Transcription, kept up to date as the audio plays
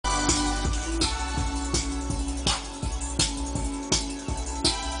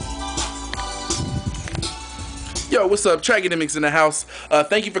Yo, what's up? Trackademicks in the house.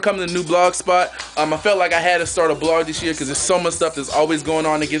 Thank you for coming to the new blog spot. I felt like I had to start a blog this year because there's so much stuff that's always going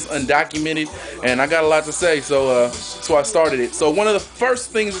on that gets undocumented, and I got a lot to say, so that's why I started it. So one of the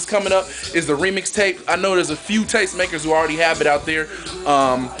first things that's coming up is the remix tape. I know there's a few tastemakers who already have it out there,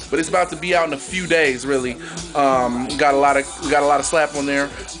 but it's about to be out in a few days, really. Got a lot of slap on there.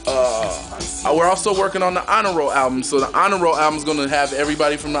 We're also working on the Honor Roll album, so the Honor Roll album is going to have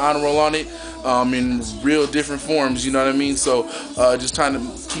everybody from the Honor Roll on it. In real different forms, you know what I mean? So just trying to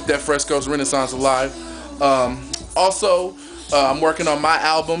keep that Fresh Coast Renaissance alive. Also, I'm working on my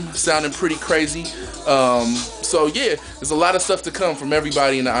album, sounding pretty crazy. So yeah, there's a lot of stuff to come from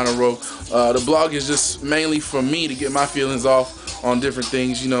everybody in the Honor Roll. The blog is just mainly for me to get my feelings off on different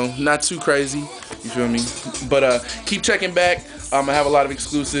things, you know, not too crazy, you feel me? But keep checking back. I have a lot of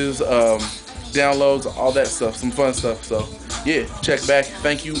exclusives, downloads, all that stuff, some fun stuff. So yeah, check back.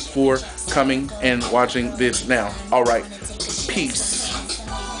 Thank you for coming and watching this now. All right, peace.